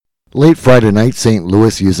Late Friday night, St.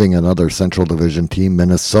 Louis, using another Central Division team,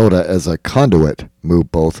 Minnesota, as a conduit,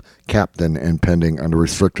 moved both captain and pending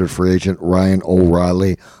unrestricted free agent Ryan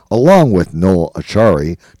O'Reilly, along with Noel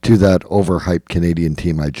Acciari, to that overhyped Canadian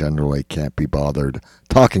team I generally can't be bothered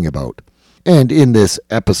talking about. And in this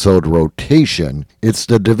episode rotation, it's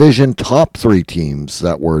the division top 3 teams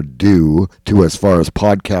that were due to, as far as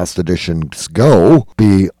podcast editions go,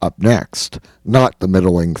 be up next. Not the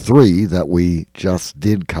middling 3 that we just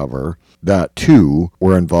did cover, that too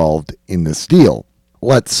were involved in this deal.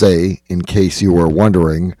 Let's say, in case you were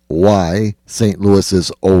wondering why St.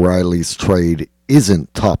 Louis's O'Reilly's trade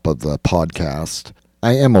isn't top of the podcast,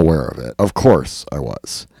 I am aware of it. Of course I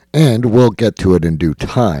was. And we'll get to it in due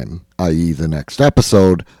time, i.e. the next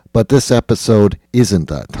episode, but this episode isn't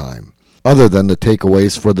that time. Other than the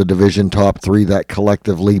takeaways for the division top 3 that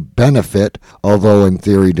collectively benefit, although in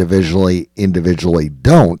theory individually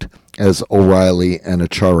don't, as O'Reilly and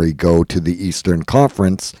Acciari go to the Eastern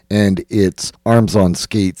Conference and its arms on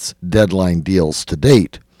skates deadline deals to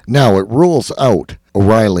date. Now, it rules out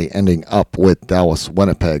O'Reilly ending up with Dallas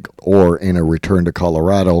Winnipeg or in a return to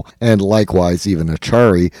Colorado, and likewise even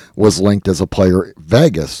Acciari was linked as a player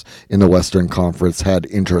Vegas in the Western Conference had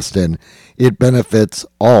interest in. It benefits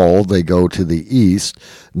all they go to the East,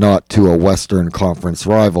 not to a Western Conference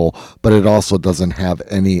rival, but it also doesn't have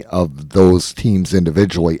any of those teams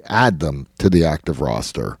individually add them to the active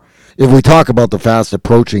roster. If we talk about the fast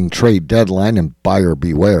approaching trade deadline and buyer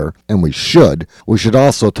beware, and we should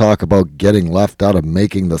also talk about getting left out of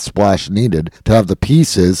making the splash needed to have the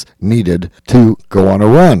pieces needed to go on a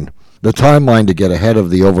run. The timeline to get ahead of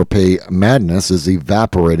the overpay madness is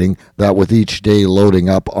evaporating, that with each day loading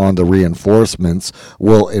up on the reinforcements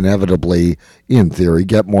will inevitably, in theory,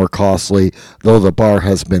 get more costly, though the bar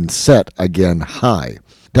has been set again high.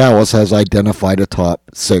 Dallas has identified a top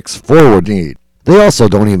 6 forward need. They also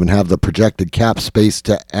don't even have the projected cap space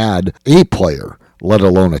to add a player, let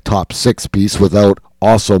alone a top 6 piece, without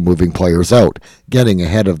also moving players out, getting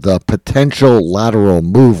ahead of the potential lateral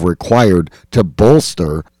move required to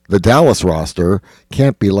bolster the Dallas roster.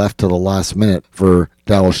 Can't be left to the last minute for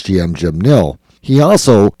Dallas GM Jim Nill. He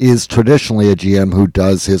also is traditionally a GM who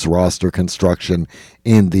does his roster construction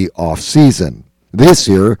in the off-season. This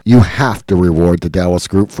year, you have to reward the Dallas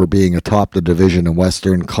group for being atop the division and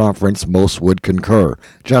Western Conference. Most would concur.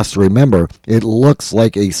 Just remember, it looks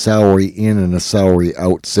like a salary in and a salary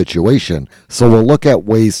out situation. So we'll look at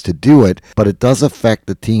ways to do it, but it does affect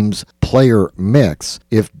the team's player mix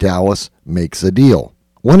if Dallas makes a deal.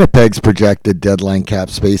 Winnipeg's projected deadline cap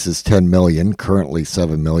space is $10 million, currently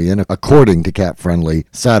 $7 million, according to Cap Friendly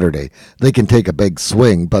Saturday. They can take a big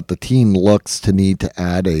swing, but the team looks to need to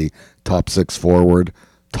add a top 6 forward,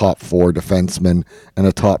 top 4 defenseman, and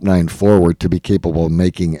a top 9 forward to be capable of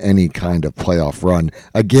making any kind of playoff run.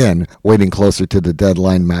 Again, waiting closer to the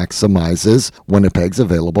deadline maximizes Winnipeg's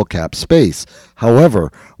available cap space.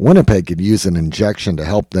 However, Winnipeg could use an injection to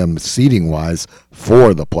help them seeding-wise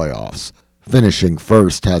for the playoffs. Finishing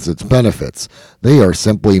first has its benefits. They are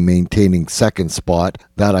simply maintaining second spot.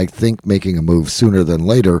 That, I think, making a move sooner than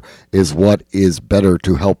later is what is better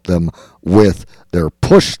to help them with their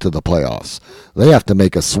push to the playoffs. They have to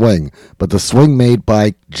make a swing, but the swing made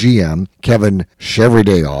by GM Kevin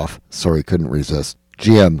Cheveldayoff, couldn't resist,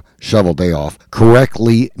 GM Cheveldayoff,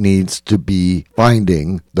 correctly needs to be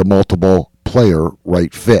finding the multiple player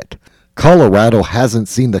right fit. Colorado hasn't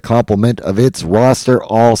seen the complement of its roster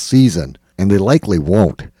all season, and they likely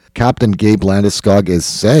won't. Captain Gabe Landeskog is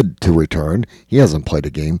said to return. He hasn't played a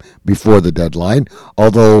game before the deadline,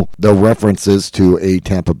 although the references to a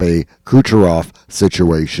Tampa Bay Kucherov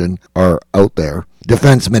situation are out there.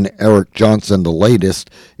 Defenseman Erik Johnson, the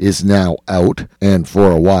latest, is now out, and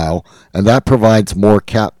for a while, and that provides more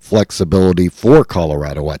cap flexibility for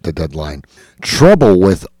Colorado at the deadline. Trouble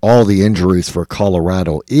with all the injuries for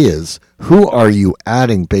Colorado is, who are you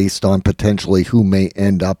adding based on potentially who may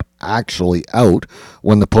end up actually out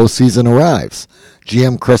when the postseason arrives?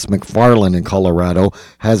 GM Chris McFarland in Colorado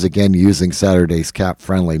has, again using Saturday's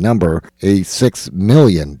cap-friendly number, a $6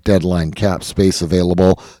 million deadline cap space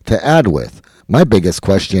available to add with. My biggest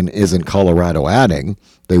question isn't Colorado adding.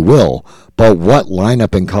 They will. But what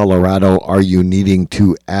lineup in Colorado are you needing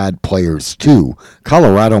to add players to?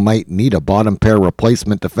 Colorado might need a bottom pair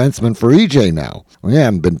replacement defenseman for EJ now. We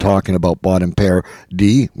haven't been talking about bottom pair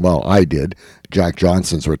D. Well, I did. Jack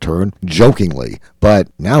Johnson's return, jokingly. But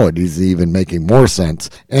now it is even making more sense.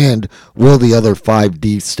 And will the other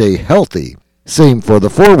 5D stay healthy? Same for the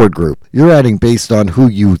forward group. You're adding based on who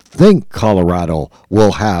you think Colorado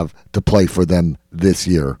will have to play for them this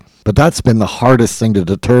year. But that's been the hardest thing to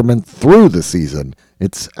determine through the season.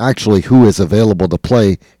 It's actually who is available to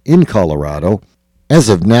play in Colorado. As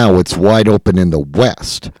of now, it's wide open in the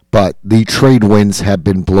West, but the trade winds have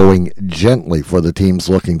been blowing gently for the teams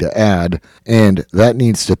looking to add, and that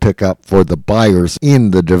needs to pick up for the buyers in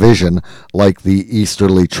the division like the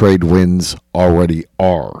easterly trade winds already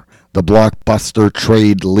are. The blockbuster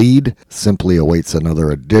trade lead simply awaits another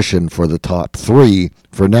addition for the top three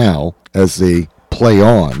for now as they play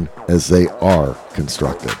on as they are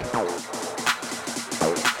constructed.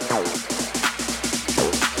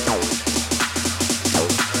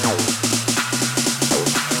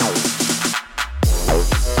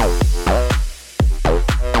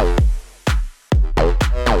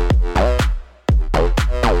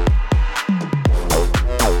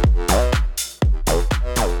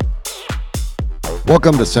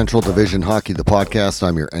 Welcome to Central Division Hockey, the podcast.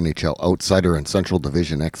 I'm your NHL outsider and Central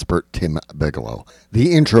Division expert, Tim Bigelow.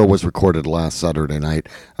 The intro was recorded last Saturday night.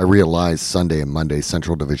 I realized Sunday and Monday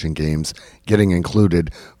Central Division games getting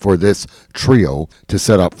included for this trio to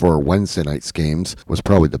set up for Wednesday night's games was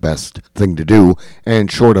probably the best thing to do, and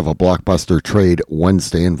short of a blockbuster trade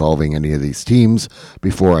Wednesday involving any of these teams,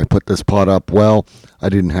 before I put this pod up, well, I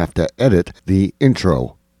didn't have to edit the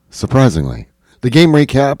intro, surprisingly. The game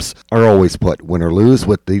recaps are always put win or lose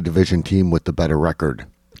with the division team with the better record.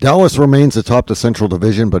 Dallas remains atop the Central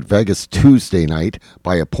Division, but Vegas Tuesday night,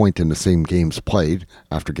 by a point in the same games played,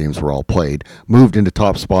 after games were all played, moved into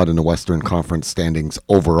top spot in the Western Conference standings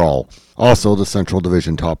overall. Also, the Central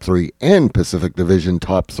Division top three and Pacific Division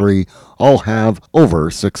top three all have over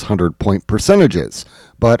 600-point percentages,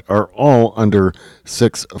 but are all under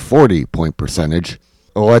 640-point percentage.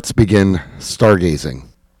 Let's begin stargazing.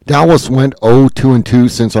 Dallas went 0-2-2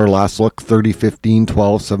 since our last look, 30-15,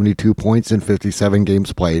 12, 72 points in 57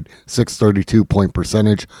 games played, 632-point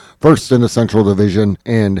percentage, first in the Central Division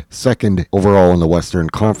and second overall in the Western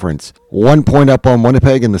Conference. 1 point up on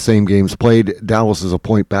Winnipeg in the same games played. Dallas is a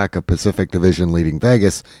point back of Pacific Division leading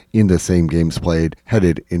Vegas in the same games played,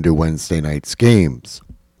 headed into Wednesday night's games.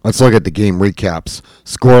 Let's look at the game recaps.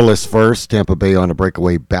 Scoreless first, Tampa Bay on a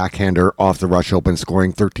breakaway backhander off the rush, open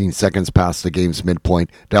scoring 13 seconds past the game's midpoint.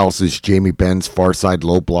 Dallas's Jamie Benz far side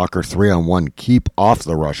low blocker 3-on-1 keep off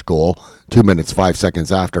the rush goal 2 minutes 5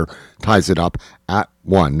 seconds after ties it up at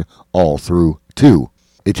 1 all through 2.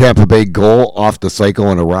 A Tampa Bay goal off the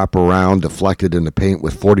cycle and a wraparound deflected in the paint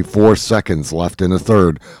with 44 seconds left in the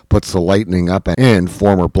third puts the Lightning up, and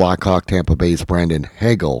former Blackhawk Tampa Bay's Brandon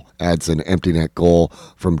Hagel adds an empty net goal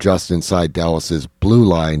from just inside Dallas's blue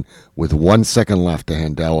line with 1 second left to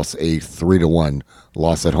hand Dallas a 3-1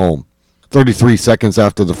 loss at home. 33 seconds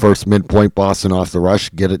after the first midpoint, Boston off the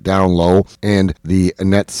rush, get it down low, and the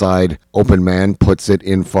net side open man puts it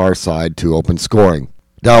in far side to open scoring.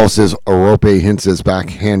 Dallas's Orope Hintz's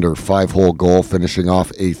backhander 5-hole goal, finishing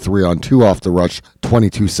off a 3-on-2 off the rush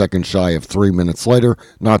 22 seconds shy of 3 minutes later,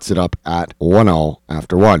 knots it up at 1-all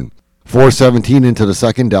after 1. 4:17 into the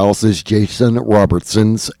second, Dallas's Jason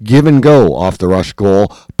Robertson's give-and-go off the rush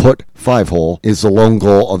goal, put 5-hole, is the lone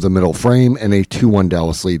goal of the middle frame and a 2-1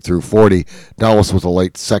 Dallas lead through 40. Dallas with a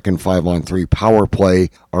late second 5-on-3 power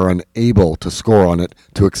play are unable to score on it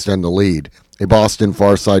to extend the lead. A Boston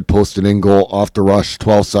far side posted in goal off the rush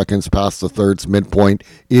 12 seconds past the third's midpoint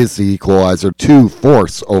is the equalizer to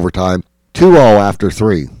force overtime 2-all after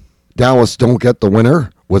 3. Dallas don't get the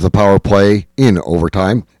winner with a power play in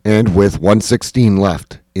overtime, and with 1:16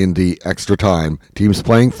 left in the extra time, teams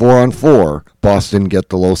playing 4-on-4, Boston get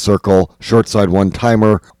the low circle, short side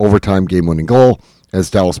one-timer, overtime game-winning goal,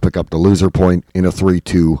 as Dallas pick up the loser point in a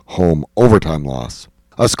 3-2 home overtime loss.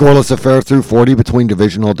 A scoreless affair through 40 between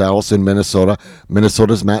divisional Dallas and Minnesota.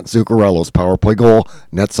 Minnesota's Matt Zuccarello's power play goal,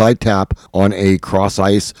 net side tap on a cross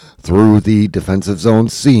ice through the defensive zone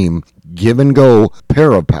seam. Give-and-go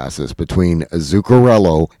pair of passes between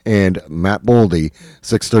Zuccarello and Matt Boldy.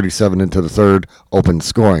 6:37 into the third, open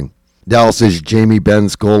scoring. Dallas's Jamie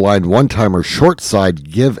Benz goal line one-timer short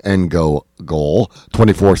side give-and-go goal.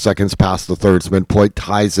 24 seconds past the third's midpoint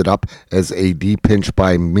ties it up as a D-pinch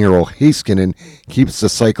by Miro Heiskanen keeps the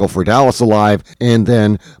cycle for Dallas alive, and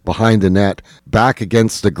then behind the net, back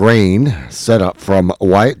against the grain, set up from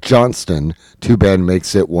Wyatt Johnston. Two-Ben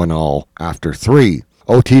makes it 1-all after 3.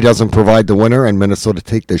 OT doesn't provide the winner, and Minnesota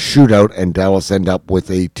take the shootout, and Dallas end up with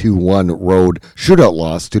a 2-1 road shootout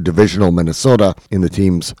loss to divisional Minnesota in the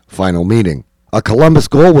team's final meeting. A Columbus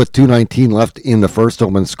goal with 2:19 left in the first,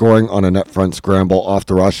 open scoring on a net front scramble off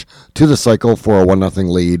the rush to the cycle for a 1-0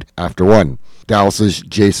 lead after 1. Dallas's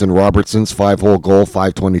Jason Robertson's 5-hole goal,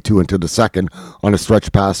 5:22 into the second, on a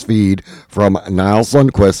stretch pass feed from Niles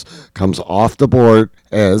Lundqvist comes off the board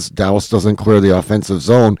as Dallas doesn't clear the offensive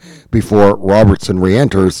zone before Robertson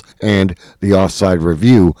re-enters, and the offside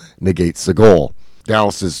review negates the goal.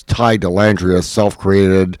 Dallas's Ty Dellandrea's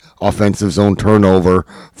self-created offensive zone turnover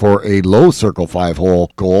for a low circle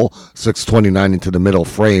 5-hole goal, 6:29 into the middle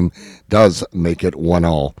frame, does make it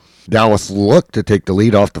 1-0. Dallas looked to take the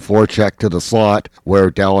lead off the forecheck to the slot,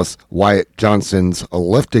 where Dallas Wyatt Johnston's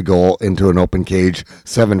lifted goal into an open cage,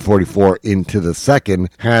 7:44 into the second,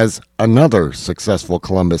 has another successful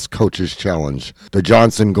Columbus coach's challenge. The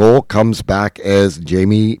Johnston goal comes back as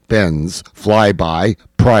Jamie Benn's flyby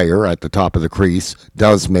prior at the top of the crease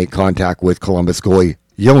does make contact with Columbus goalie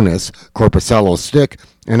Jonas Korpisalo's stick,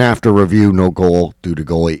 and after review, no goal due to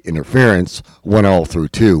goalie interference, 1-0 through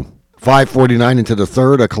 2. 5:49 into the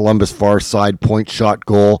third, a Columbus far side point shot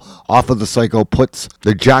goal off of the cycle puts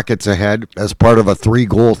the Jackets ahead as part of a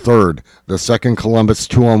 3-goal third. The second Columbus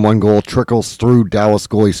 2-on-1 goal trickles through Dallas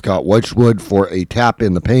goalie Scott Wedgwood for a tap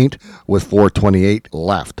in the paint with 4:28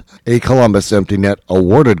 left. A Columbus empty net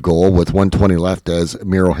awarded goal with 1:20 left as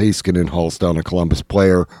Miro Heiskanen hauls down a Columbus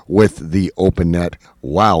player with the open net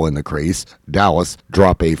while in the crease. Dallas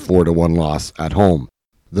drop a 4-1 loss at home.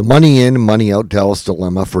 The money in, money out Dallas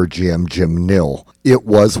dilemma for GM Jim Nill. It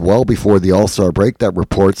was well before the All-Star break that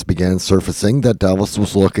reports began surfacing that Dallas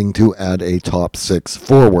was looking to add a top 6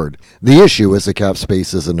 forward. The issue is the cap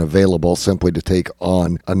space isn't available simply to take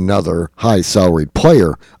on another high-salaried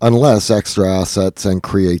player. Unless extra assets and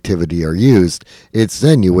creativity are used, it's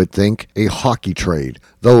then, you would think, a hockey trade.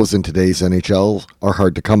 Those in today's NHL are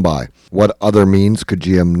hard to come by. What other means could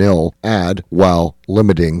GM Nill add while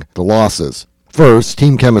limiting the losses? First,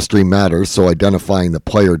 team chemistry matters, so identifying the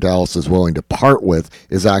player Dallas is willing to part with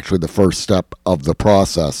is actually the first step of the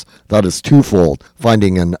process. That is twofold: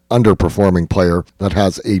 finding an underperforming player that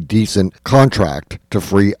has a decent contract to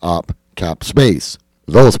free up cap space.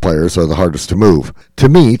 Those players are the hardest to move. To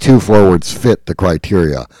me, 2 forwards fit the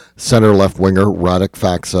criteria. Center left winger Radek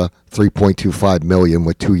Faksa, $3.25 million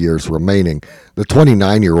with 2 years remaining. The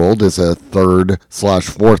 29-year-old is a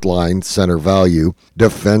 3rd/4th line center value,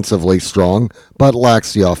 defensively strong, but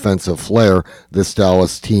lacks the offensive flair this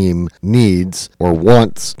Dallas team needs or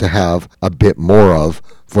wants to have a bit more of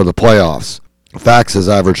for the playoffs. Fax's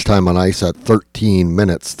average time on ice at 13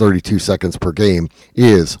 minutes, 32 seconds per game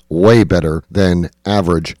is way better than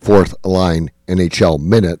average 4th-line NHL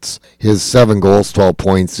minutes. His 7 goals, 12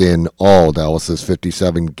 points in all Dallas's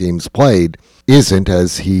 57 games played isn't,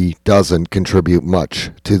 as he doesn't contribute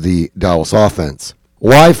much to the Dallas offense.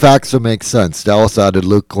 Why Faksa makes sense. Dallas added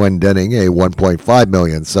Luke Glendening, a $1.5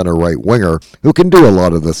 million center right winger, who can do a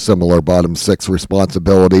lot of the similar bottom 6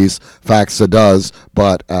 responsibilities Faksa does,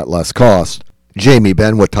 but at less cost. Jamie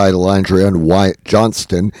Benn with Ty Dellandrea and Wyatt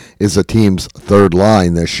Johnston is the team's 3rd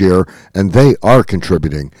line this year, and they are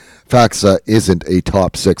contributing. Faksa isn't a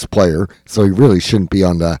top 6 player, so he really shouldn't be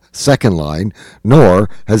on the 2nd line, nor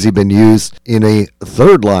has he been used in a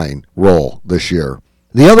 3rd line role this year.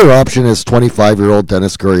 The other option is 25-year-old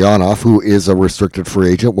Denis Gurianov, who is a restricted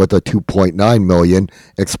free agent with a $2.9 million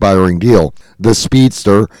expiring deal. The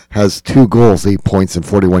speedster has 2 goals, 8 points in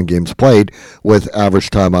 41 games played, with average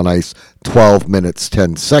time on ice 12 minutes,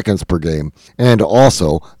 10 seconds per game. And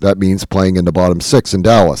also, that means playing in the bottom 6 in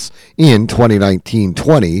Dallas. In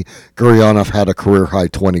 2019-20, Gurianov had a career-high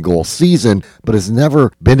 20-goal season, but has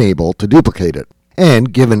never been able to duplicate it.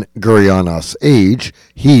 And given Gurianov's age,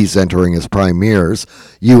 he's entering his prime years,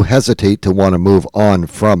 you hesitate to want to move on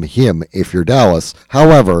from him if you're Dallas.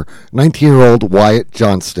 However, 19-year-old Wyatt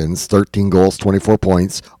Johnston's 13 goals, 24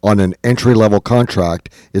 points on an entry-level contract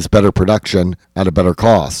is better production at a better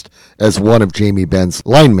cost. As one of Jamie Benn's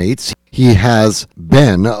line mates, he has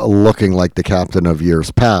been looking like the captain of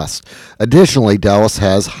years past. Additionally, Dallas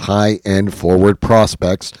has high-end forward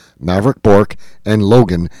prospects Maverick Bourque and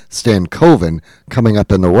Logan Stankoven coming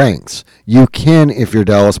up in the ranks. You can, if you're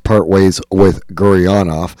Dallas, part ways with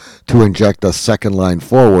Gurianov to inject a second-line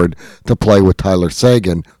forward to play with Tyler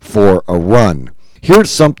Seguin for a run.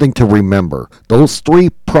 Here's something to remember. Those 3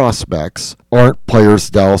 prospects aren't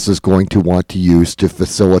players Dallas is going to want to use to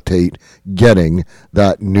facilitate getting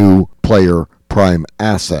that new player prime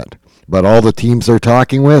asset. But all the teams they're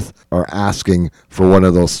talking with are asking for one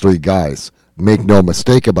of those 3 guys. Make no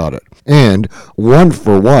mistake about it. And 1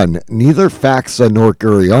 for 1, neither Faksa nor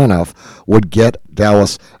Gurianov would get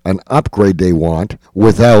Dallas an upgrade they want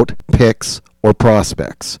without picks or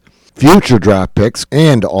prospects. Future draft picks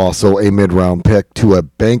and also a mid-round pick to a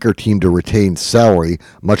banker team to retain salary,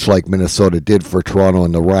 much like Minnesota did for Toronto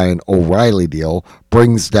in the Ryan O'Reilly deal,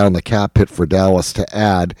 brings down the cap hit for Dallas to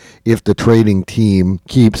add if the trading team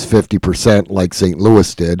keeps 50% like St.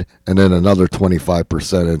 Louis did, and then another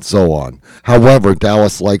 25% and so on. However,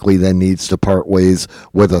 Dallas likely then needs to part ways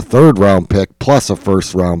with a third-round pick plus a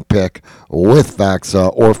first-round pick with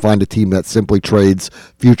Faksa, or find a team that simply trades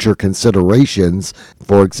future considerations,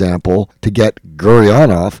 for example, to get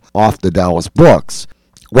Gurianov off the Dallas books.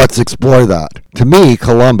 Let's explore that. To me,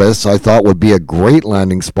 Columbus, I thought, would be a great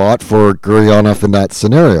landing spot for Gurianov in that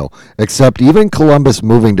scenario, except even Columbus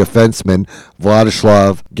moving defenseman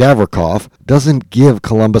Vladislav Gavrikov doesn't give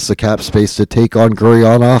Columbus the cap space to take on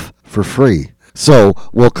Gurianov for free. So,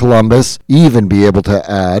 will Columbus even be able to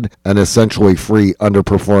add an essentially free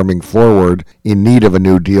underperforming forward in need of a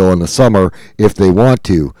new deal in the summer if they want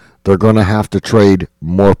to? They're going to have to trade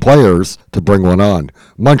more players to bring one on.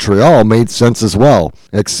 Montreal made sense as well,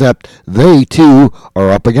 except they too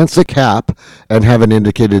are up against the cap and haven't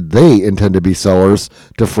indicated they intend to be sellers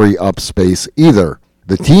to free up space either.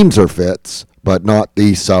 The teams are fits, but not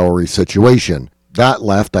the salary situation. That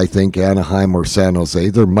left, I think, Anaheim or San Jose.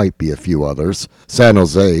 There might be a few others. San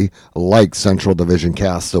Jose, like Central Division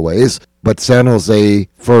castaways, but San Jose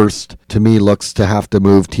first, to me, looks to have to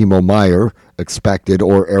move Timo Meier, expected,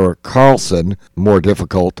 or Erik Karlsson, more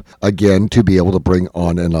difficult, again, to be able to bring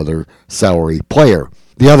on another salary player.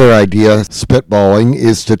 The other idea, spitballing,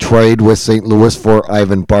 is to trade with St. Louis for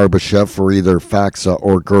Ivan Barbashev for either Faksa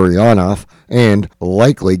or Gurianov, and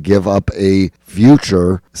likely give up a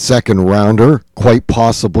future second rounder, quite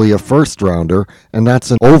possibly a first rounder, and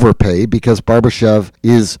that's an overpay because Barbashev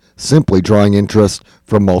is simply drawing interest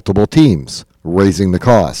from multiple teams, raising the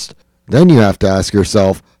cost. Then you have to ask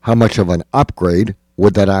yourself, how much of an upgrade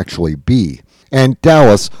would that actually be? And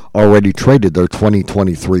Dallas already traded their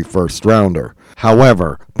 2023 first rounder.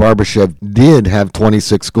 However, Barbashev did have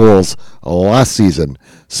 26 goals last season,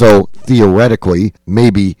 so theoretically,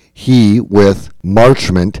 maybe he with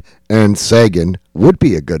Marchment and Sagan would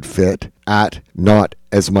be a good fit at not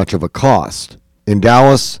as much of a cost. In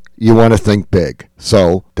Dallas, you want to think big.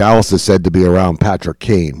 So Dallas is said to be around Patrick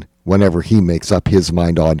Kane whenever he makes up his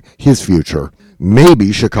mind on his future.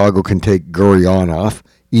 Maybe Chicago can take Gurianov,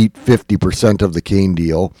 eat 50% of the Kane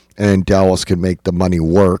deal, and Dallas can make the money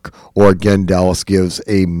work. Or again, Dallas gives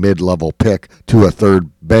a mid-level pick to a third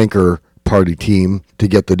banker party team to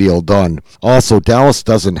get the deal done. Also, Dallas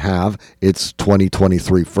doesn't have its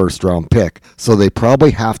 2023 first-round pick, so they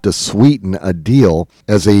probably have to sweeten a deal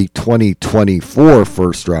as a 2024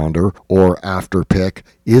 first-rounder or after pick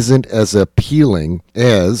isn't as appealing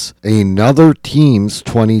as another team's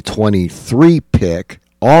 2023 pick,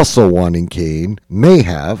 also wanting Kane, may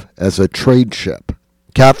have as a trade chip.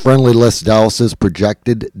 Cap Friendly lists Dallas's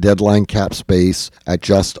projected deadline cap space at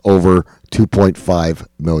just over $2.5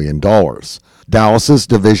 million. Dallas's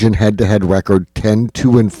division head-to-head record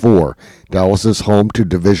 10-2-4. Dallas is home to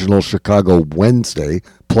divisional Chicago Wednesday,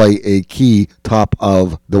 play a key top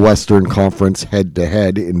of the Western Conference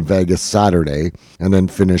head-to-head in Vegas Saturday, and then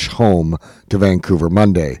finish home to Vancouver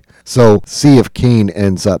Monday. So see if Kane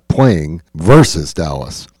ends up playing versus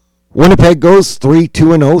Dallas. Winnipeg goes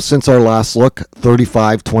 3-2-0 since our last look,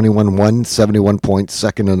 35-21-1, 71 points,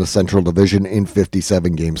 second in the Central Division in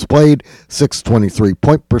 57 games played, .623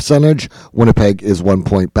 point percentage. Winnipeg is 1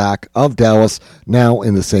 point back of Dallas, now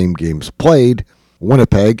in the same games played.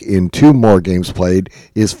 Winnipeg, in 2 more games played,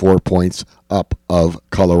 is 4 points up of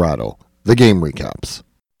Colorado. The game recaps.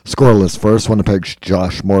 Scoreless first, Winnipeg's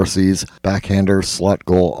Josh Morrissey's backhander slot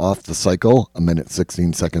goal off the cycle, a minute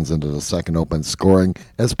 16 seconds into the second open scoring,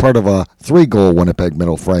 as part of a 3-goal Winnipeg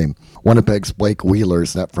middle frame. Winnipeg's Blake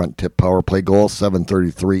Wheeler's net front tip power play goal,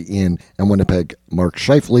 7:33 in, and Winnipeg Mark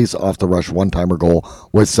Scheifele's off the rush one-timer goal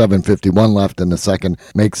with 7:51 left in the second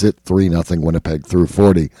makes it 3-0 Winnipeg through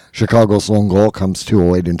 40. Chicago's lone goal comes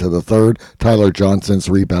 2:08 into the third. Tyler Johnson's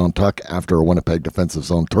rebound tuck after a Winnipeg defensive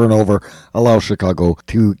zone turnover allows Chicago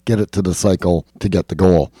to get it to the cycle to get the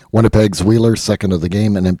goal. Winnipeg's Wheeler, second of the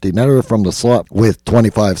game, an empty netter from the slot with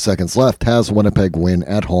 25 seconds left, has Winnipeg win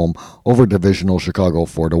at home over divisional Chicago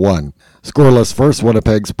 4-1. Scoreless first,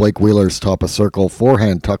 Winnipeg's Blake Wheeler's top of circle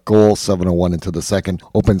forehand tuck goal, 7:01 into the second,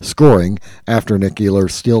 open scoring after Nick Wheeler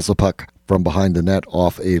steals a puck from behind the net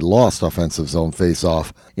off a lost offensive zone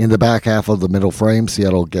face-off. In the back half of the middle frame,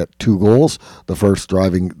 Seattle get 2 goals, the first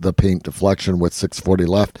driving the paint deflection with 6:40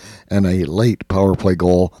 left, and a late power play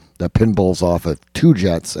goal that pinballs off of 2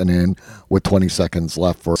 Jets and in with 20 seconds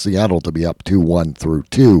left for Seattle to be up 2-1 through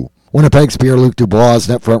 2. Winnipeg's Pierre-Luc Dubois'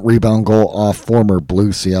 net front rebound goal off former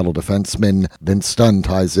Blue Seattle defenseman Vince Dunn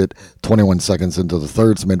ties it 21 seconds into the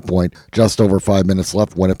third's midpoint. Just over 5 minutes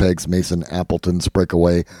left. Winnipeg's Mason Appleton's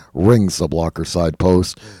breakaway rings the blocker side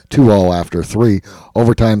post. 2-0 after 3.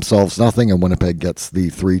 Overtime solves nothing, and Winnipeg gets the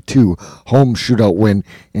 3-2 home shootout win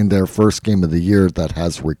in their first game of the year that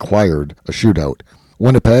has required a shootout.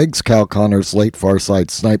 Winnipeg's Kyle Connor's late far side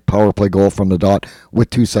snipe power play goal from the dot with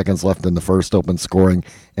 2 seconds left in the first open scoring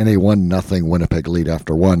and a 1-0 Winnipeg lead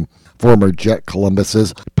after 1. Former Jet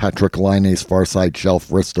Columbus's Patrick Laine's far side shelf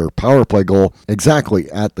wrister power play goal exactly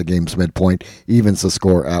at the game's midpoint evens the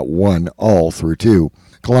score at 1 all through 2.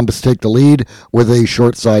 Columbus take the lead with a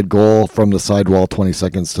short side goal from the sidewall 20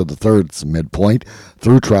 seconds to the third's midpoint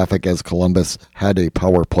through traffic as Columbus had a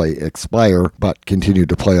power play expire but continued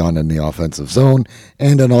to play on in the offensive zone,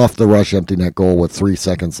 and an off-the-rush empty net goal with 3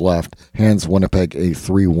 seconds left hands Winnipeg a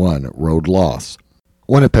 3-1 road loss.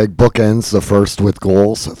 Winnipeg bookends the first with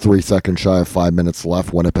goals. 3 seconds shy of 5 minutes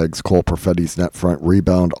left. Winnipeg's Cole Perfetti's net front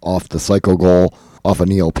rebound off the Psycho goal off a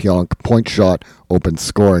Neil Pionk point shot opens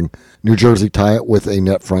scoring. New Jersey tie it with a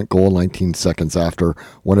net front goal 19 seconds after.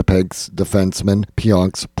 Winnipeg's defenseman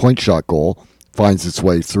Pionk's point shot goal finds its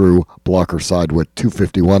way through blocker side with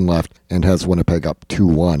 2:51 left and has Winnipeg up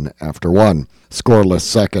 2-1 after 1. Scoreless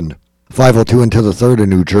second. 5:02 into the third, a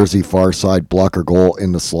New Jersey far side blocker goal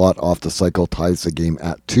in the slot off the cycle ties the game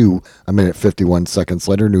at 2. A minute 51 seconds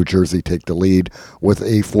later, New Jersey take the lead with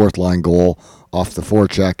a fourth line goal off the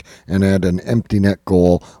forecheck and add an empty net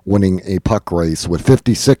goal, winning a puck race with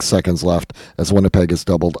 56 seconds left as Winnipeg is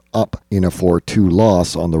doubled up in a 4-2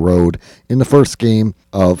 loss on the road in the first game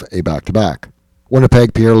of a back-to-back.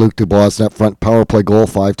 Winnipeg Pierre-Luc Dubois' net front power play goal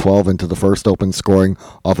 5:12 into the first open scoring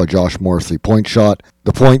off a Josh Morrissey point shot.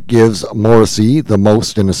 The point gives Morrissey the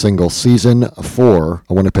most in a single season for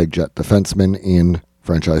a Winnipeg Jet defenseman in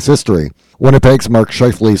franchise history. Winnipeg's Mark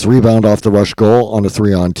Scheifele's rebound off the rush goal on a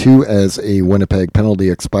 3-on-2 as a Winnipeg penalty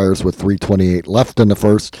expires with 3:28 left in the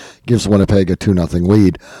first gives Winnipeg a 2-0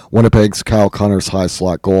 lead. Winnipeg's Kyle Connor's high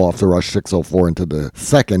slot goal off the rush 6:04 into the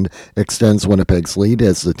second extends Winnipeg's lead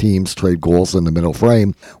as the teams trade goals in the middle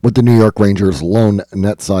frame with the New York Rangers' lone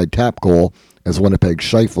net side tap goal as Winnipeg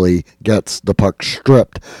Scheifele gets the puck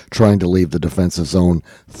stripped, trying to leave the defensive zone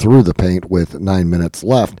through the paint with 9 minutes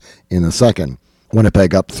left in the second.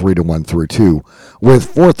 Winnipeg up 3-1 through 2. With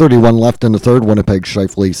 4:31 left in the third, Winnipeg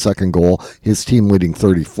Scheifele's second goal, his team leading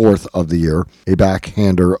 34th of the year. A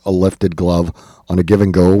backhander, a lifted glove on a give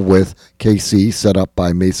and go with KC set up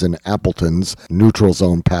by Mason Appleton's neutral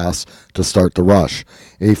zone pass to start the rush.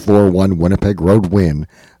 A 4-1 Winnipeg road win.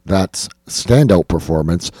 That standout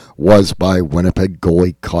performance was by Winnipeg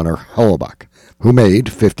goalie Connor Hellebuyck, who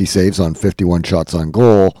made 50 saves on 51 shots on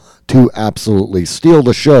goal to absolutely steal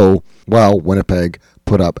the show, while Winnipeg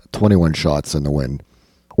put up 21 shots in the win.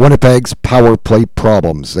 Winnipeg's power play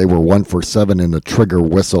problems. They were 1 for 7 in the trigger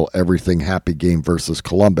whistle everything happy game versus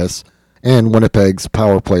Columbus, and Winnipeg's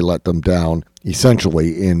power play let them down,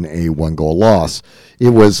 essentially in a 1-goal loss.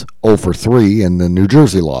 It was 0 for 3 in the New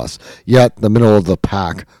Jersey loss. Yet the middle of the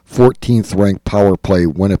pack, 14th ranked power play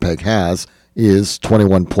Winnipeg has is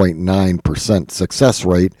 21.9% success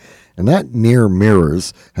rate, and that near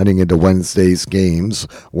mirrors, heading into Wednesday's games,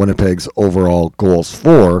 Winnipeg's overall goals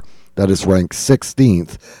for, that is ranked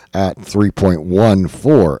 16th at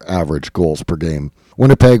 3.14 average goals per game.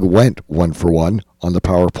 Winnipeg went 1 for 1 on the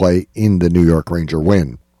power play in the New York Ranger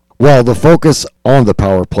win. While the focus on the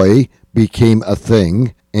power play became a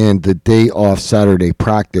thing, and the day off Saturday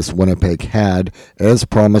practice Winnipeg had, as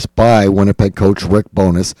promised by Winnipeg coach Rick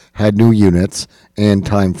Bowness, had new units and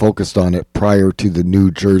time focused on it prior to the New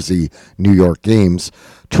Jersey-New York games.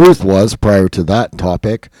 Truth was, prior to that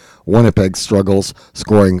topic, Winnipeg's struggles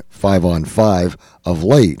scoring 5-on-5 of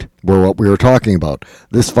late were what we were talking about.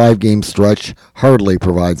 This 5-game stretch hardly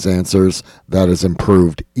provides answers that has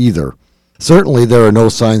improved either. Certainly, there are no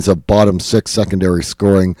signs of bottom six secondary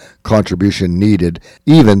scoring contribution needed.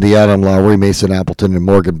 Even the Adam Lowry, Mason Appleton, and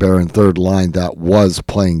Morgan Barron third line that was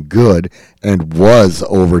playing good and was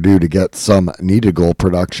overdue to get some needed goal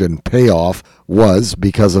production payoff was,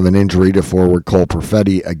 because of an injury to forward Cole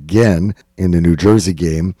Perfetti again in the New Jersey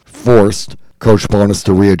game, forced Coach Bowness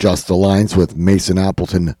to readjust the lines with Mason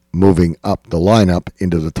Appleton moving up the lineup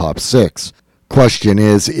into the top 6. Question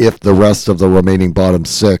is if the rest of the remaining bottom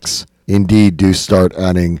 6 indeed do start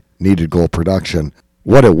adding needed goal production.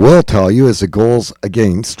 What it will tell you is the goals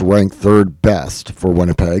against ranked third best for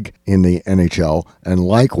Winnipeg in the NHL, and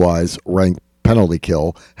likewise ranked penalty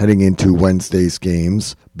kill heading into Wednesday's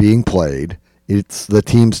games being played. It's the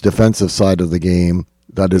team's defensive side of the game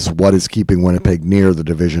that is what is keeping Winnipeg near the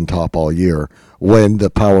division top all year. When the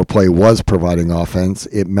power play was providing offense,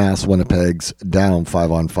 it masked Winnipeg's down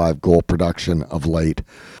 5-on-5 goal production of late.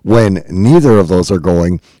 When neither of those are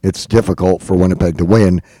going, it's difficult for Winnipeg to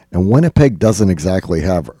win, and Winnipeg doesn't exactly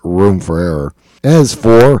have room for error. As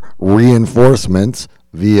for reinforcements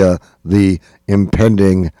via the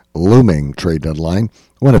impending looming trade deadline,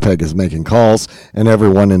 Winnipeg is making calls, and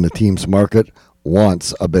everyone in the team's market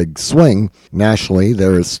wants a big swing. Nationally,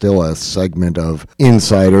 there is still a segment of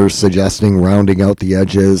insiders suggesting rounding out the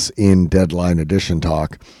edges in deadline edition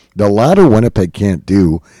talk. The latter Winnipeg can't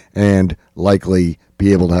do, and likely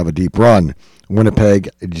be able to have a deep run. Winnipeg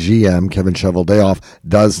GM Kevin Cheveldayoff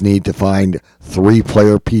does need to find 3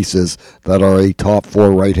 player pieces that are a top 4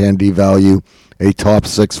 right-hand D value, a top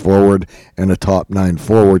 6 forward, and a top 9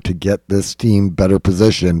 forward to get this team better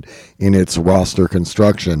positioned in its roster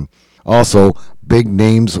construction. Also, big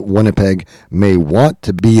names Winnipeg may want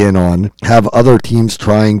to be in on have other teams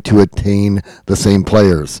trying to attain the same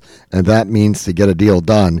players. And that means to get a deal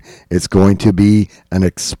done, it's going to be an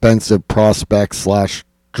expensive prospect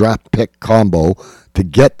 / draft pick combo to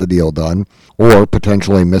get the deal done, or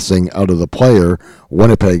potentially missing out of the player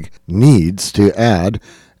Winnipeg needs to add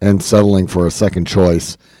and settling for a second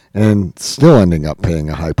choice and still ending up paying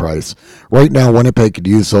a high price. Right now, Winnipeg could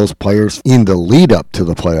use those players in the lead up to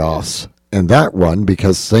the playoffs and that run,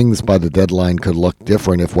 because things by the deadline could look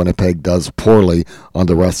different if Winnipeg does poorly on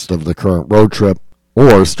the rest of the current road trip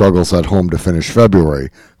or struggles at home to finish February.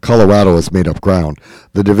 Colorado has made up ground.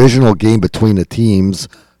 The divisional game between the teams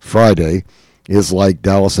Friday is like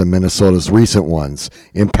Dallas and Minnesota's recent ones,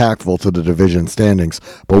 impactful to the division standings,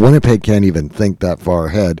 but Winnipeg can't even think that far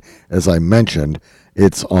ahead. As I mentioned,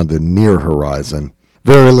 it's on the near horizon.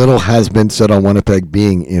 Very little has been said on Winnipeg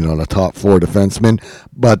being in on a top 4 defenseman,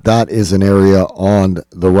 but that is an area on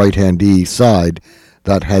the right-hand D side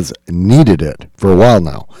that has needed it for a while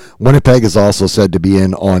now. Winnipeg is also said to be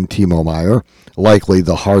in on Timo Meier, likely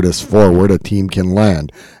the hardest forward a team can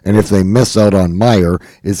land. And if they miss out on Meier,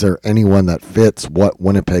 is there anyone that fits what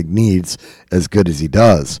Winnipeg needs as good as he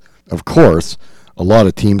does? Of course, a lot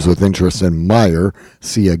of teams with interest in Meier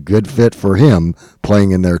see a good fit for him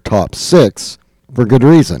playing in their top 6 for good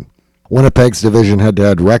reason. Winnipeg's division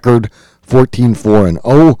head-to-head record,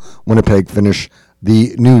 14-4-0. Winnipeg finished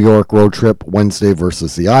the New York road trip Wednesday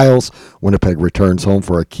versus the Isles. Winnipeg returns home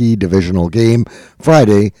for a key divisional game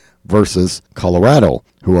Friday versus Colorado,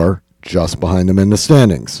 who are just behind them in the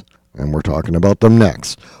standings. And we're talking about them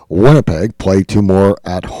next. Winnipeg play 2 more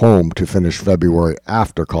at home to finish February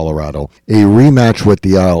after Colorado. A rematch with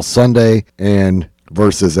the Isles Sunday and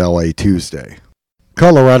versus LA Tuesday.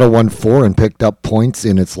 Colorado won 4 and picked up points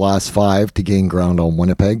in its last 5 to gain ground on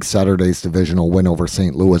Winnipeg. Saturday's divisional win over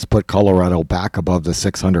St. Louis put Colorado back above the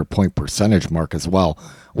 600-point percentage mark as well.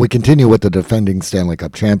 We continue with the defending Stanley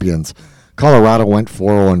Cup champions. Colorado went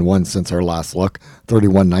 4-0-1 since our last look,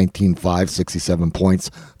 31-19-5, 67 points,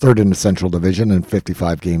 third in the Central Division and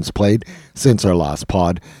 55 games played since our last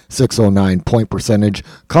pod, 609 point percentage.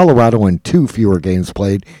 Colorado in 2 fewer games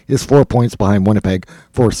played is 4 points behind Winnipeg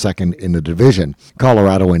for second in the division.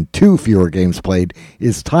 Colorado in 2 fewer games played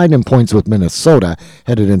is tied in points with Minnesota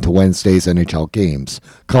headed into Wednesday's NHL games.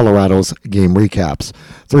 Colorado's game recaps.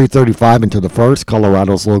 3:35 into the first,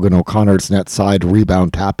 Colorado's Logan O'Connor's net side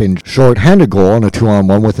rebound tap-in short-handed goal on a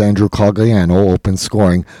 2-on-1 with Andrew Cogliano open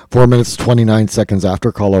scoring. 4 minutes 29 seconds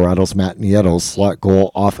after, Colorado's Matt Nieto's slot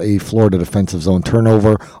goal off a Florida defensive zone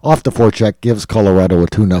turnover off the forecheck gives Colorado a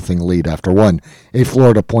 2-0 lead after 1. A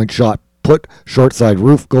Florida point shot put short side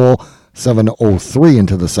roof goal 7:03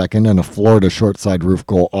 into the second, and a Florida short side roof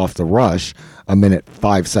goal off the rush a minute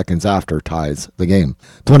 5 seconds after ties the game.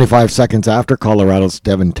 25 seconds after, Colorado's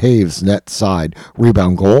Devin Taves net side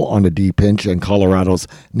rebound goal on a D pinch and Colorado's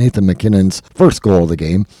Nathan MacKinnon's first goal of the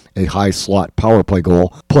game, a high slot power play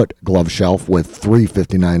goal put glove shelf with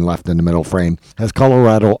 3:59 left in the middle frame, has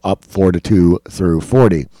Colorado up 4-2 through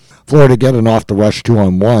 40. Florida getting off the rush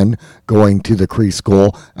 2-on-1, going to the crease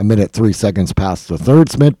goal a minute 3 seconds past the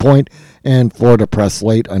third's midpoint, and Florida pressed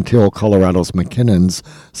late until Colorado's McKinnon's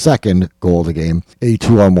second goal of the game, a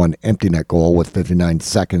 2-on-1 empty net goal with 59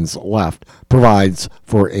 seconds left, provides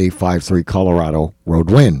for a 5-3 Colorado road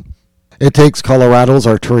win. It takes Colorado's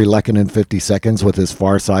Arturi Lehkonen 50 seconds with his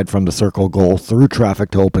far side from the circle goal through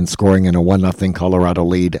traffic to open scoring in a 1-0 Colorado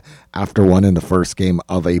lead after 1 in the first game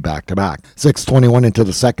of a back-to-back. 6:21 into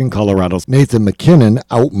the second, Colorado's Nathan MacKinnon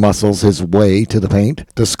outmuscles his way to the paint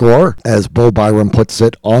to score as Bo Byram puts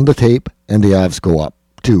it on the tape and the Avs go up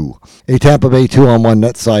 2. A Tampa Bay 2-on-1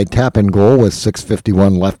 net side tap-in goal with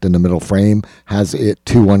 6:51 left in the middle frame has it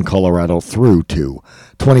 2-1 Colorado through 2.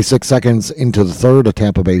 26 seconds into the third, a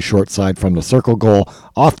Tampa Bay short side from the circle goal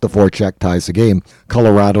off the forecheck ties the game.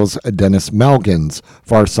 Colorado's Dennis Malgin's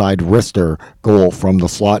far side wrister goal from the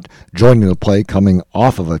slot joining the play coming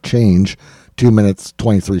off of a change 2 minutes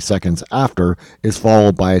 23 seconds after is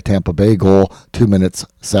followed by a Tampa Bay goal 2 minutes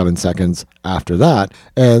 7 seconds after that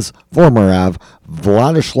as former Av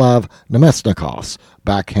Vladislav Nemesnikov's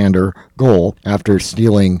backhander goal after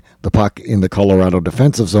stealing the puck in the Colorado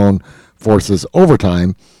defensive zone forces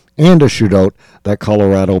overtime and a shootout that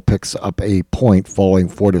Colorado picks up a point falling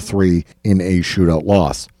 4-3 in a shootout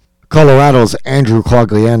loss. Colorado's Andrew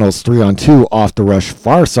Cogliano's 3-on-2 off the rush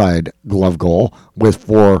far side glove goal with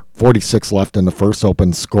 4:46 left in the first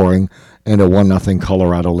open scoring and a 1-0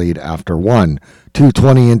 Colorado lead after 1.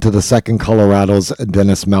 2:20 into the second, Colorado's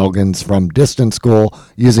Dennis Malgin's from distance goal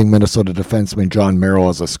using Minnesota defenseman John Merrill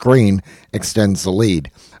as a screen extends the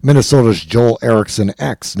lead. Minnesota's Joel Eriksson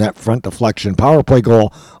X net front deflection power play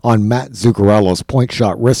goal on Matt Zuccarello's point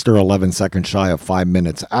shot wrister 11 seconds shy of 5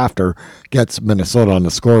 minutes after gets Minnesota on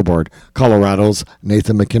the scoreboard. Colorado's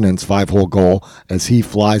Nathan MacKinnon's 5-hole goal as he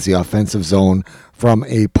flies the offensive zone from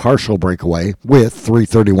a partial breakaway with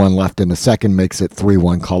 3:31 left in the second makes it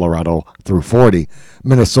 3-1 Colorado through 40.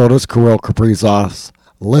 Minnesota's Kirill Kaprizov's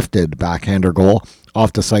lifted backhander goal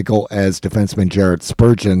off the cycle as defenseman Jared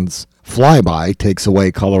Spurgeon's flyby takes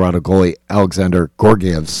away Colorado goalie Alexander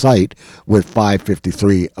Gorgiev's sight with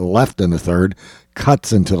 5:53 left in the third,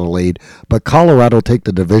 cuts into the lead, but Colorado take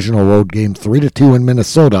the divisional road game 3-2 in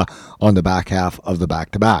Minnesota on the back half of the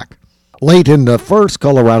back-to-back. Late in the first,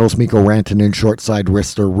 Colorado's Mikko Rantanen short side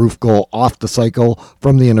wrister roof goal off the cycle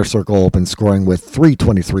from the inner circle open scoring with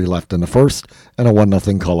 3:23 left in the first and a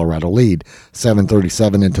 1-0 Colorado lead.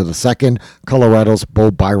 7:37 into the second, Colorado's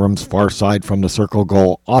Bo Byram's far side from the circle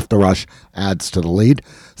goal off the rush adds to the lead.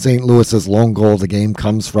 St. Louis's lone goal of the game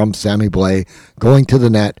comes from Sammy Blais going to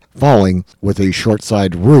the net, falling with a short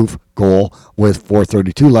side roof goal with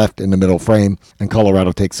 4:32 left in the middle frame, and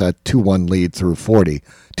Colorado takes a 2-1 lead through 40.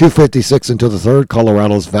 2:56 into the third,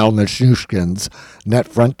 Colorado's Val Nichushkin's net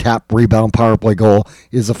front tap rebound power play goal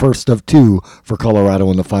is the first of 2 for Colorado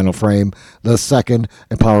in the final frame. The second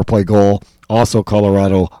and power play goal, also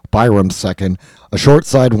Colorado Byram's second. A short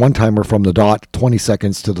side one-timer from the dot, 20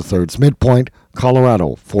 seconds to the third's midpoint.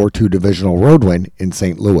 Colorado 4-2 divisional road win in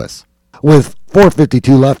St. Louis. With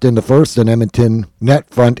 4:52 left in the first, an Edmonton net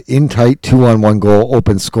front in tight 2-on-1 goal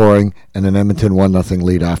open scoring and an Edmonton 1-0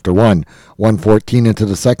 lead after 1. 1:14 into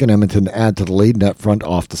the second, Edmonton add to the lead net front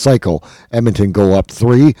off the cycle. Edmonton go up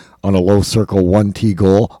 3 on a low circle 1T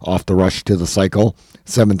goal off the rush to the cycle.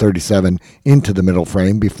 7:37 into the middle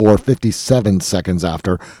frame before 57 seconds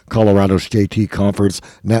after Colorado's JT Compher's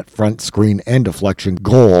net front screen and deflection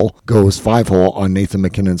goal goes 5-hole on Nathan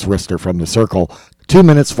MacKinnon's wrister from the circle. 2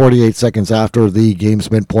 minutes 48 seconds after the game's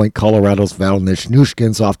midpoint, Colorado's Val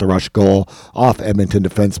Nichushkin's off the rush goal off Edmonton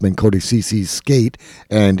defenseman Cody Ceci's skate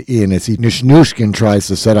and in as Nichushkin tries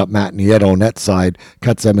to set up Matt Nieto net side,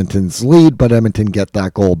 cuts Edmonton's lead, but Edmonton get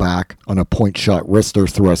that goal back on a point shot wrister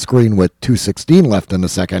through a screen with 2:16 left in the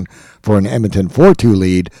second for an Edmonton 4-2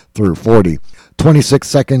 lead through 40. 26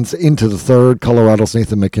 seconds into the third, Colorado's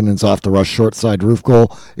Nathan MacKinnon's off the rush short side roof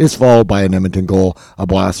goal is followed by an Edmonton goal, a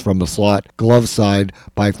blast from the slot, glove side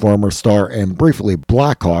by former Star and briefly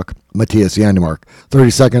Blackhawk Matthias Janmark. 30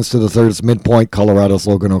 seconds to the third's midpoint, Colorado's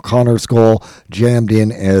Logan O'Connor's goal jammed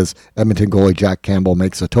in as Edmonton goalie Jack Campbell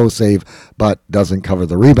makes a toe save but doesn't cover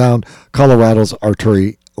the rebound. Colorado's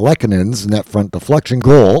Arturi Lekkonen's net front deflection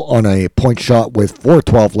goal on a point shot with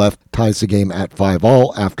 4:12 left ties the game at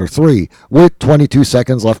 5-all after 3. With 22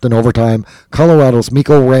 seconds left in overtime, Colorado's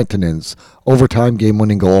Mikko Rantanen's overtime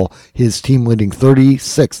game-winning goal, his team-leading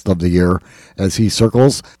 36th of the year, as he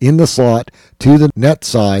circles in the slot to the net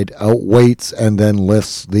side, outweights, and then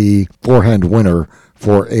lifts the forehand winner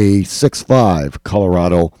for a 6-5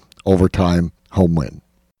 Colorado overtime home win.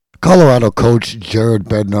 Colorado coach Jared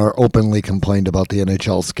Bednar openly complained about the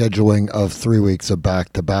NHL scheduling of 3 weeks of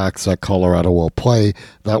back-to-backs that Colorado will play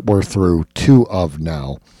that we're through 2 of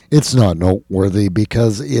now. It's not noteworthy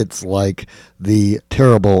because it's like the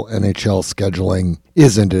terrible NHL scheduling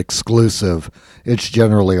isn't exclusive. It's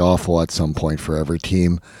generally awful at some point for every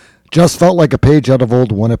team. Just felt like a page out of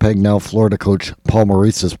old Winnipeg, now Florida coach Paul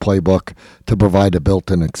Maurice's playbook to provide a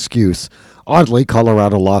built-in excuse. Oddly,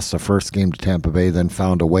 Colorado lost the first game to Tampa Bay, then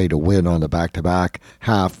found a way to win on the back-to-back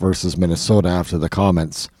half versus Minnesota after the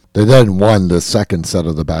comments. They then won the second set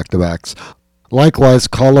of the back-to-backs. Likewise,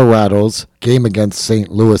 Colorado's game against St.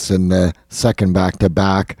 Louis in the second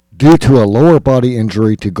back-to-back Due to a lower body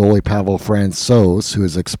injury to goalie Pavel Francouz, who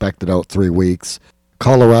is expected out 3 weeks,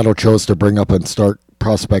 Colorado chose to bring up and start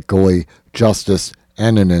prospect goalie Justus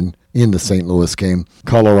Annunen in the St. Louis game.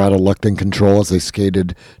 Colorado looked in control as they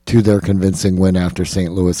skated to their convincing win after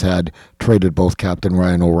St. Louis had traded both captain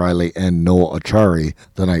Ryan O'Reilly and Noel Acciari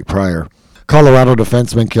the night prior. Colorado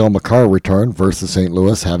defenseman Cale Makar returned versus St.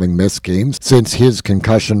 Louis, having missed games since his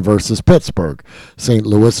concussion versus Pittsburgh. St.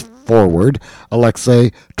 Louis forward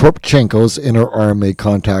Alexei Torpchenko's inner arm made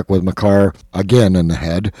contact with Makar again in the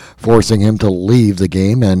head, forcing him to leave the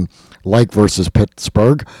game, and like versus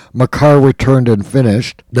Pittsburgh, Makar returned and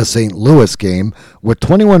finished the St. Louis game with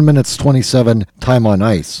 21 minutes 27 time on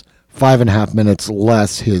ice, 5.5 minutes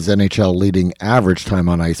less his NHL leading average time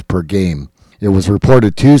on ice per game. It was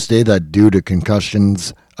reported Tuesday that due to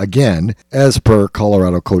concussions again, as per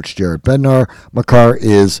Colorado coach Jared Bednar, Makar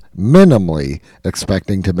is minimally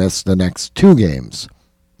expecting to miss the next 2 games.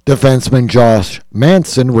 Defenseman Josh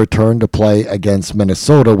Manson returned to play against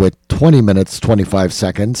Minnesota with 20 minutes 25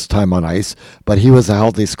 seconds time on ice, but he was a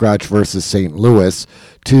healthy scratch versus St. Louis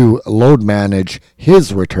to load manage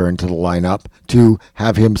his return to the lineup to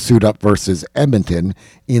have him suit up versus Edmonton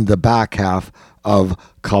in the back half of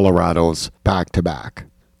Colorado's back-to-back.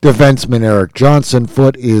 Defenseman Erik Johnson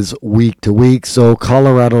foot is week to week, so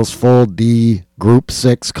Colorado's full D Group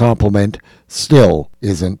 6 complement still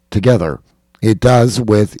isn't together. It does,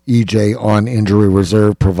 with EJ on injury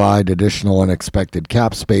reserve, provide additional unexpected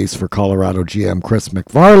cap space for Colorado GM Chris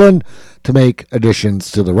McFarland to make additions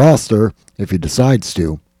to the roster if he decides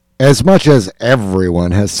to. As much as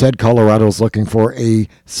everyone has said Colorado's looking for a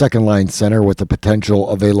second-line center with the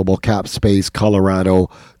potential available cap space,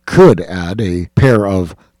 Colorado could add a pair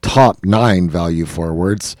of top 9 value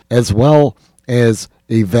forwards, as well as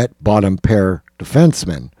a vet bottom pair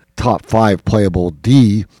defenseman. Top 5 playable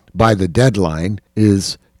D by the deadline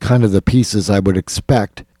is kind of the pieces I would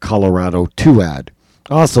expect Colorado to add.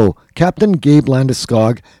 Also, Captain Gabe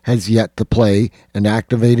Landeskog has yet to play, and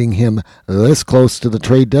activating him this close to the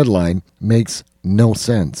trade deadline makes no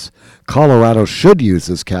sense. Colorado should use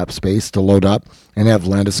this cap space to load up and have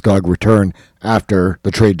Landeskog return after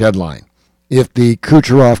the trade deadline. If the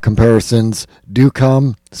Kucherov comparisons do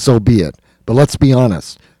come, so be it. But let's be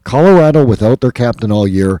honest, Colorado, without their captain all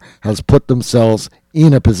year, has put themselves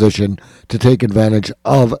in a position to take advantage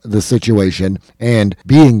of the situation, and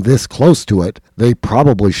being this close to it, they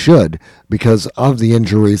probably should because of the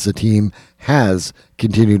injuries the team has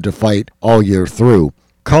continued to fight all year through.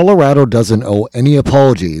 Colorado doesn't owe any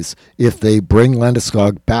apologies if they bring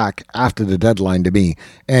Landeskog back after the deadline to me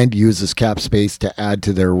and use this cap space to add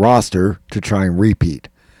to their roster to try and repeat.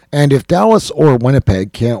 And if Dallas or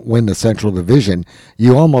Winnipeg can't win the Central Division,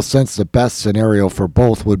 you almost sense the best scenario for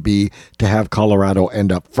both would be to have Colorado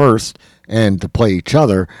end up first and to play each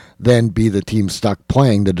other, then be the team stuck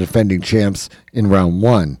playing the defending champs in round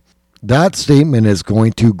 1. That statement is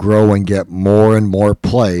going to grow and get more and more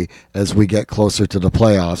play as we get closer to the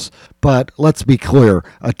playoffs. But let's be clear,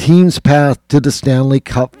 a team's path to the Stanley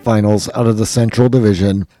Cup Finals out of the Central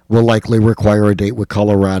Division will likely require a date with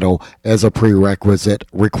Colorado as a prerequisite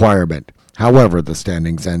requirement, however the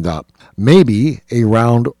standings end up. Maybe a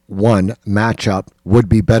round 1 matchup would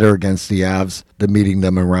be better against the Avs than meeting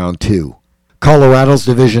them in round 2. Colorado's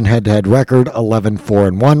division head-to-head record,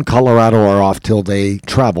 11-4-1. Colorado are off till they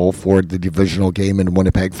travel for the divisional game in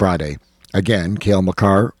Winnipeg Friday. Again, Cale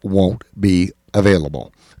Makar won't be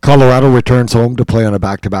available. Colorado returns home to play on a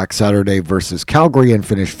back-to-back Saturday versus Calgary and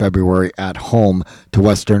finish February at home to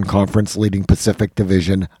Western Conference leading Pacific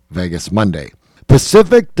Division Vegas Monday.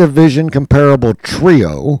 Pacific Division comparable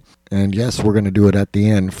trio, and yes, we're going to do it at the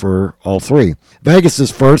end for all 3. Vegas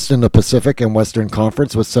is first in the Pacific and Western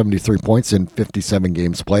Conference with 73 points in 57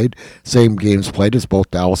 games played. Same games played as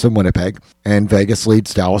both Dallas and Winnipeg, and Vegas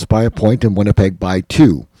leads Dallas by a point and Winnipeg by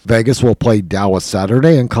 2. Vegas will play Dallas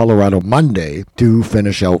Saturday and Colorado Monday to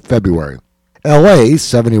finish out February. LA's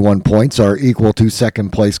 71 points are equal to second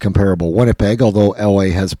place comparable Winnipeg, although LA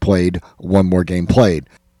has played one more game played.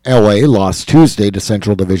 LA lost Tuesday to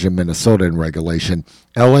Central Division Minnesota in regulation.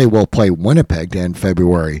 LA will play Winnipeg to end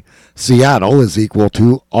February. Seattle is equal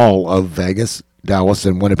to all of Vegas, Dallas,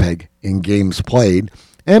 and Winnipeg in games played,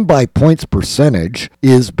 and by points percentage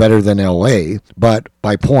is better than LA, but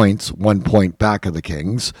by points 1 point back of the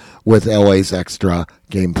Kings with LA's extra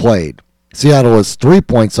game played. Seattle is 3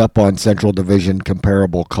 points up on Central Division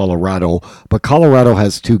comparable Colorado, but Colorado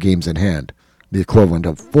has 2 games in hand, the equivalent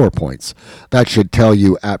of 4 points. That should tell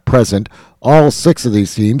you at present all 6 of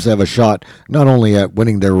these teams have a shot not only at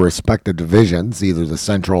winning their respective divisions, either the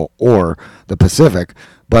Central or the Pacific,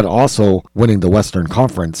 but also winning the Western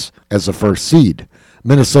Conference as the first seed.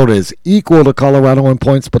 Minnesota is equal to Colorado in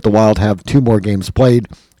points, but the Wild have 2 more games played,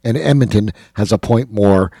 and Edmonton has a point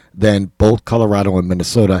more than both Colorado and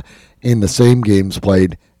Minnesota in the same games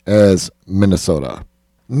played as Minnesota.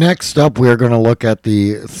 Next up, we're going to look at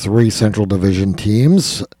the 3 Central Division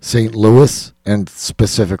teams, St. Louis, and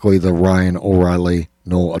specifically the Ryan O'Reilly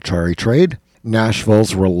Noel Acciari trade,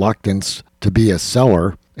 Nashville's reluctance to be a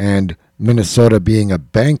seller, and Minnesota being a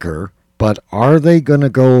banker. But are they going to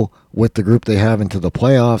go with the group they have into the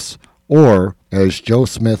playoffs, or, as Joe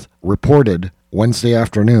Smith reported Wednesday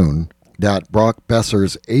afternoon, that Brock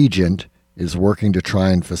Boeser's agent is working to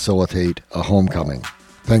try and facilitate a homecoming?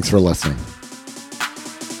 Thanks for listening.